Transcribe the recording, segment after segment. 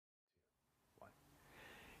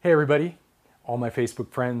Hey everybody, all my Facebook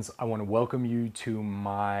friends, I want to welcome you to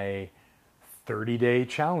my 30-day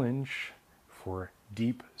challenge for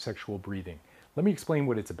deep sexual breathing. Let me explain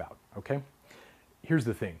what it's about, okay? Here's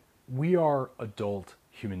the thing. We are adult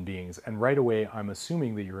human beings, and right away I'm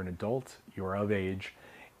assuming that you're an adult, you're of age,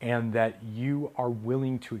 and that you are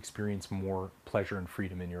willing to experience more pleasure and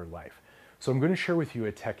freedom in your life. So I'm going to share with you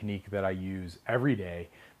a technique that I use every day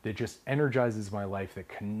that just energizes my life, that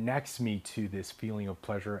connects me to this feeling of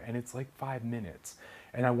pleasure, and it's like 5 minutes.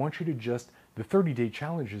 And I want you to the 30-day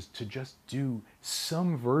challenge is to just do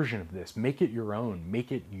some version of this. Make it your own,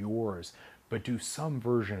 make it yours, but do some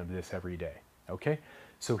version of this every day, okay?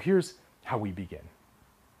 So here's how we begin.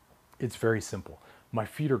 It's very simple. My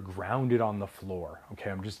feet are grounded on the floor, okay?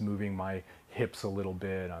 I'm just moving my hips a little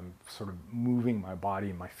bit. I'm sort of moving my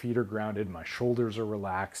body. My feet are grounded. My shoulders are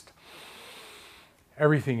relaxed.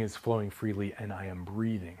 Everything is flowing freely, and I am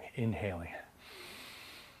breathing, inhaling,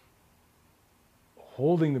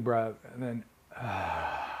 holding the breath, and then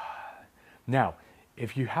Now,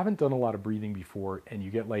 if you haven't done a lot of breathing before and you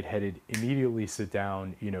get lightheaded, immediately sit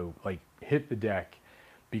down, like hit the deck,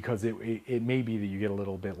 because it may be that you get a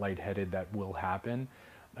little bit lightheaded. That will happen.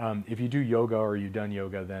 If you do yoga or you've done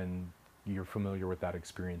yoga, then you're familiar with that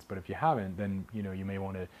experience. But if you haven't, then you may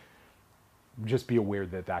want to just be aware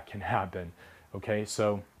that that can happen. Okay,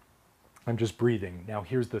 so I'm just breathing. Now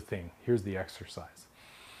here's the thing. Here's the exercise.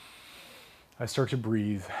 I start to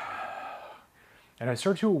breathe, and I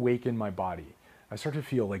start to awaken my body. I start to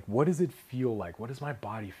feel like, what does it feel like? What does my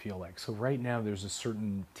body feel like? So right now there's a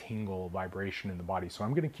certain tingle, vibration in the body. So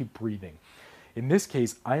I'm going to keep breathing. In this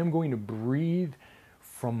case, I am going to breathe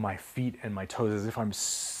from my feet and my toes as if I'm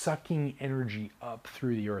sucking energy up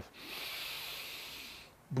through the earth,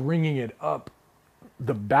 bringing it up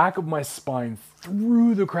the back of my spine,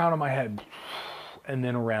 through the crown of my head, and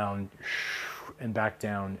then around and back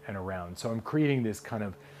down and around. So I'm creating this kind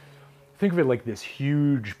of, think of it like this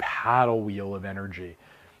huge paddle wheel of energy.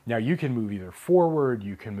 Now you can move either forward,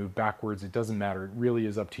 you can move backwards, it doesn't matter. It really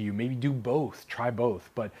is up to you. Maybe do both, try both.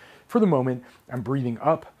 But for the moment, I'm breathing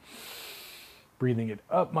it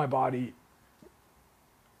up my body,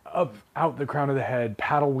 up, out the crown of the head,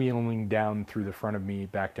 paddle wheeling down through the front of me,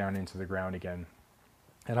 back down into the ground again.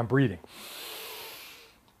 And I'm breathing.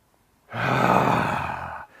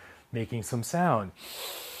 Making some sound.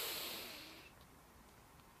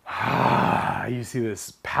 You see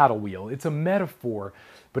this paddle wheel. It's a metaphor,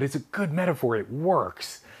 but it's a good metaphor. It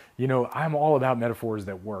works. I'm all about metaphors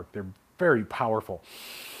that work. They're very powerful.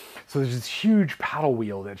 So there's this huge paddle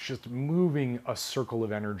wheel that's just moving a circle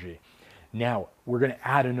of energy. Now, we're going to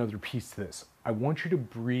add another piece to this. I want you to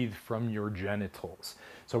breathe from your genitals.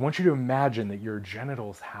 So I want you to imagine that your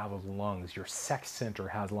genitals have lungs, your sex center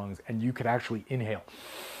has lungs, and you could actually inhale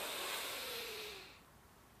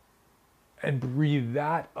and breathe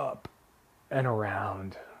that up and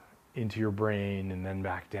around into your brain and then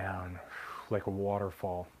back down like a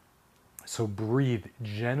waterfall. So breathe,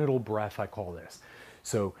 genital breath, I call this.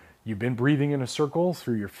 So you've been breathing in a circle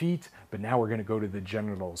through your feet, but now we're going to go to the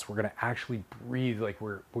genitals. We're going to actually breathe like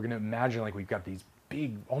we're going to imagine like we've got these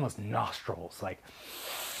big, almost nostrils,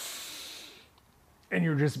 and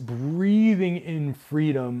you're just breathing in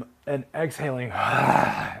freedom and exhaling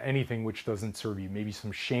anything which doesn't serve you. Maybe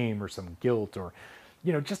some shame or some guilt or,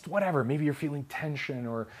 just whatever. Maybe you're feeling tension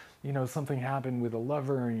or, something happened with a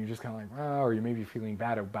lover and you're just kind of like, oh, or you may be feeling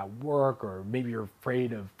bad about work, or maybe you're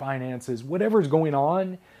afraid of finances. Whatever's going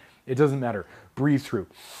on, it doesn't matter. Breathe through.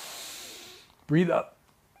 Breathe up.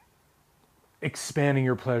 Expanding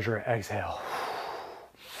your pleasure. Exhale.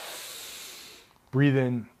 Breathe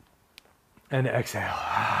in and exhale.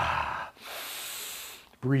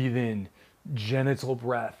 Breathe in genital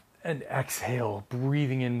breath and exhale.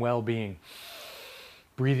 Breathing in well-being.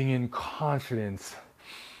 Breathing in confidence.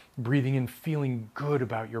 Breathing in feeling good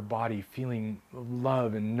about your body, feeling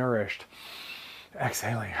loved and nourished.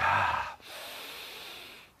 Exhaling.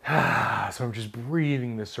 So I'm just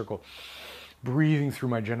breathing this circle. Breathing through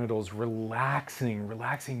my genitals, relaxing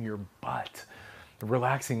your butt.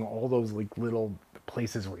 Relaxing all those little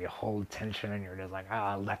places where you hold tension and you're just like,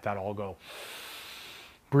 let that all go.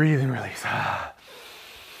 Breathe and release.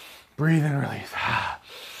 Breathe and release.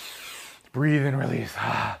 Breathe and release.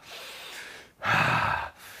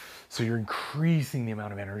 So you're increasing the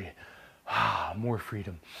amount of energy. More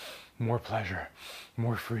freedom, more pleasure,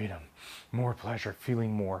 more freedom, more pleasure,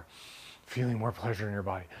 feeling more pleasure in your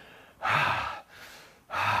body.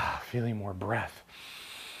 Feeling more breath.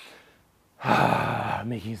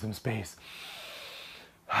 Making some space.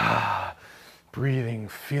 Breathing,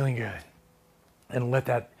 feeling good. And let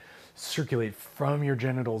that circulate from your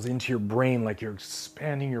genitals into your brain like you're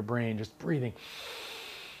expanding your brain, just breathing.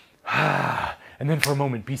 And then for a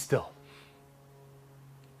moment, be still.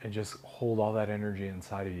 And just hold all that energy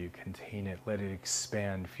inside of you. Contain it. Let it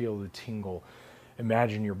expand. Feel the tingle.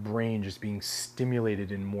 Imagine your brain just being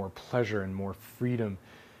stimulated in more pleasure, in more freedom,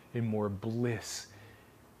 in more bliss,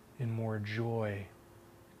 in more joy.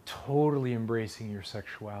 Totally embracing your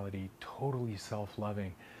sexuality. Totally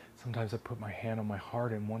self-loving. Sometimes I put my hand on my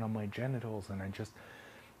heart and one on my genitals, and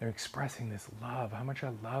I'm expressing this love. How much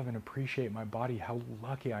I love and appreciate my body. How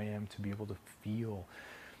lucky I am to be able to feel,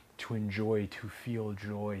 to enjoy, to feel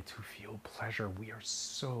joy, to feel pleasure. We are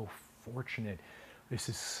so fortunate. This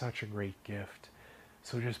is such a great gift.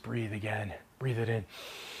 So just breathe again. Breathe it in.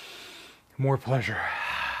 More pleasure.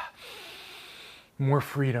 More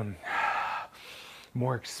freedom.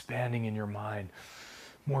 More expanding in your mind.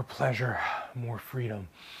 More pleasure. More freedom.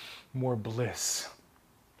 More bliss.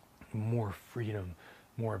 More freedom.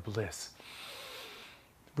 More bliss.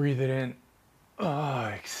 Breathe it in.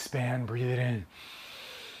 Expand. Breathe it in.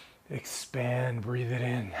 Expand. Breathe it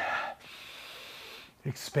in.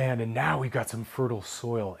 Expand. And now we've got some fertile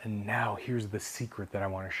soil. And now here's the secret that I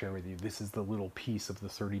want to share with you. This is the little piece of the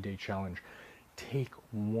 30-day challenge. Take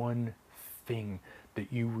one thing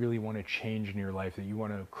that you really want to change in your life, that you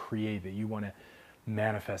want to create, that you want to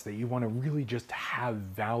manifest, that you want to really just have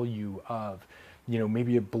value of. You know,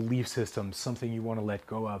 maybe a belief system, something you want to let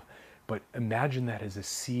go of. But imagine that as a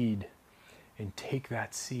seed, and take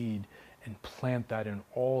that seed and plant that in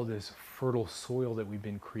all this fertile soil that we've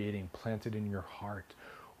been creating. Plant it in your heart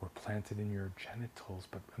or plant it in your genitals,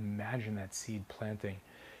 but imagine that seed planting.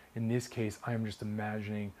 In this case, I'm just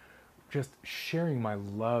imagining just sharing my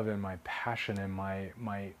love and my passion and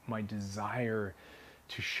my desire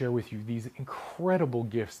to share with you these incredible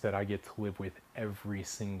gifts that I get to live with every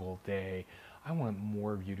single day. I want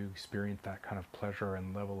more of you to experience that kind of pleasure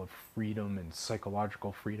and level of freedom and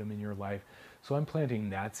psychological freedom in your life. So I'm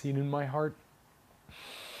planting that seed in my heart.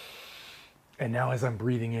 And now as I'm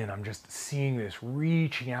breathing in, I'm just seeing this,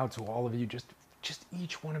 reaching out to all of you, just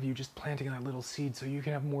each one of you, just planting that little seed so you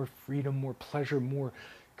can have more freedom, more pleasure, more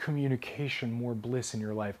communication, more bliss in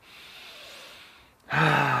your life.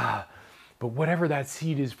 But whatever that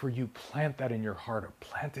seed is for you, plant that in your heart or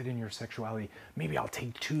plant it in your sexuality. Maybe I'll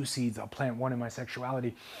take 2 seeds. I'll plant one in my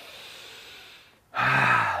sexuality.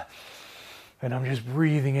 And I'm just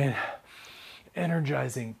breathing in,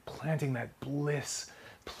 energizing, planting that bliss,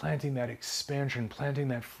 planting that expansion, planting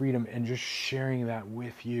that freedom, and just sharing that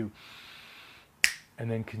with you. And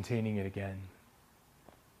then containing it again.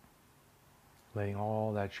 Letting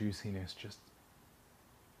all that juiciness just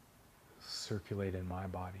circulate in my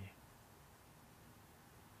body.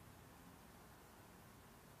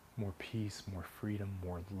 More peace, more freedom,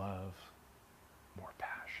 more love, more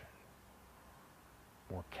passion,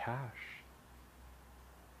 more cash.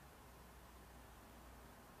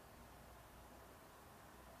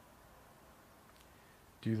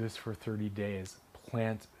 Do this for 30 days.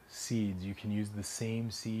 Plant seeds. You can use the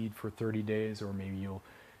same seed for 30 days, or maybe you'll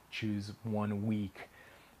choose 1 week.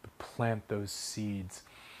 But plant those seeds.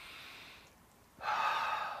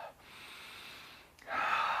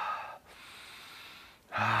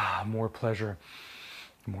 More pleasure,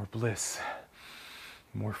 more bliss,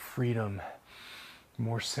 more freedom,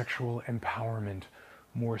 more sexual empowerment,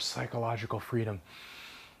 more psychological freedom,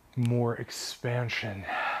 more expansion.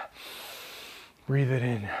 Breathe it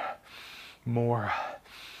in. More.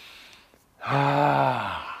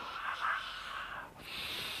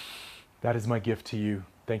 That is my gift to you.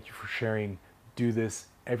 Thank you for sharing. Do this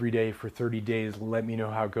every day for 30 days. Let me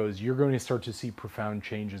know how it goes. You're going to start to see profound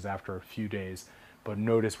changes after a few days. But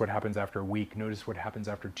notice what happens after a week. Notice what happens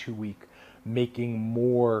after 2 weeks. Making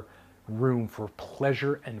more room for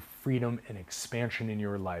pleasure and freedom and expansion in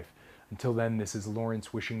your life. Until then, this is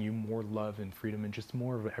Lawrence wishing you more love and freedom and just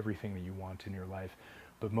more of everything that you want in your life.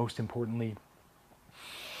 But most importantly,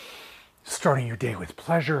 starting your day with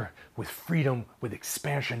pleasure, with freedom, with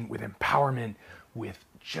expansion, with empowerment, with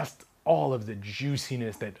just all of the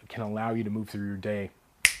juiciness that can allow you to move through your day,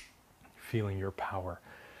 feeling your power.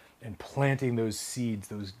 And planting those seeds,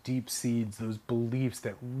 those deep seeds, those beliefs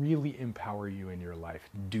that really empower you in your life.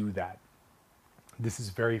 Do that. This is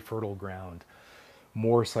very fertile ground.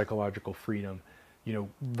 More psychological freedom. You know,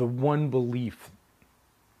 the one belief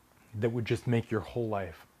that would just make your whole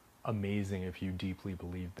life amazing if you deeply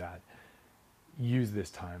believed that. Use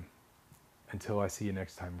this time. Until I see you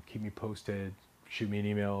next time. Keep me posted. Shoot me an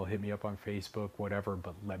email. Hit me up on Facebook. Whatever.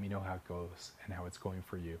 But let me know how it goes and how it's going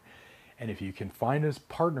for you. And if you can find a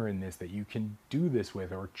partner in this that you can do this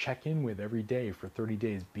with or check in with every day for 30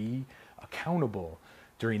 days, be accountable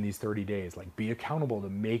during these 30 days. Like, be accountable to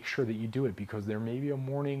make sure that you do it, because there may be a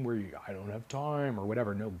morning where I don't have time or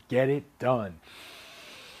whatever. No, get it done.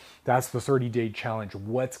 That's the 30-day challenge.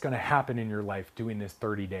 What's going to happen in your life doing this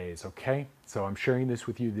 30 days, okay? So I'm sharing this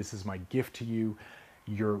with you. This is my gift to you.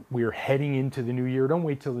 We're heading into the new year. Don't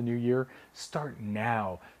wait till the new year. Start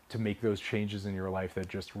now to make those changes in your life that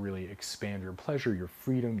just really expand your pleasure, your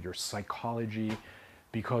freedom, your psychology,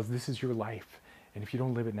 because this is your life. And if you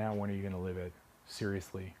don't live it now, when are you going to live it?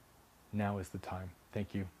 Seriously, now is the time.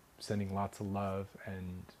 Thank you. Sending lots of love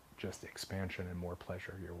and just expansion and more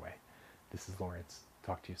pleasure your way. This is Lawrence.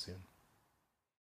 Talk to you soon.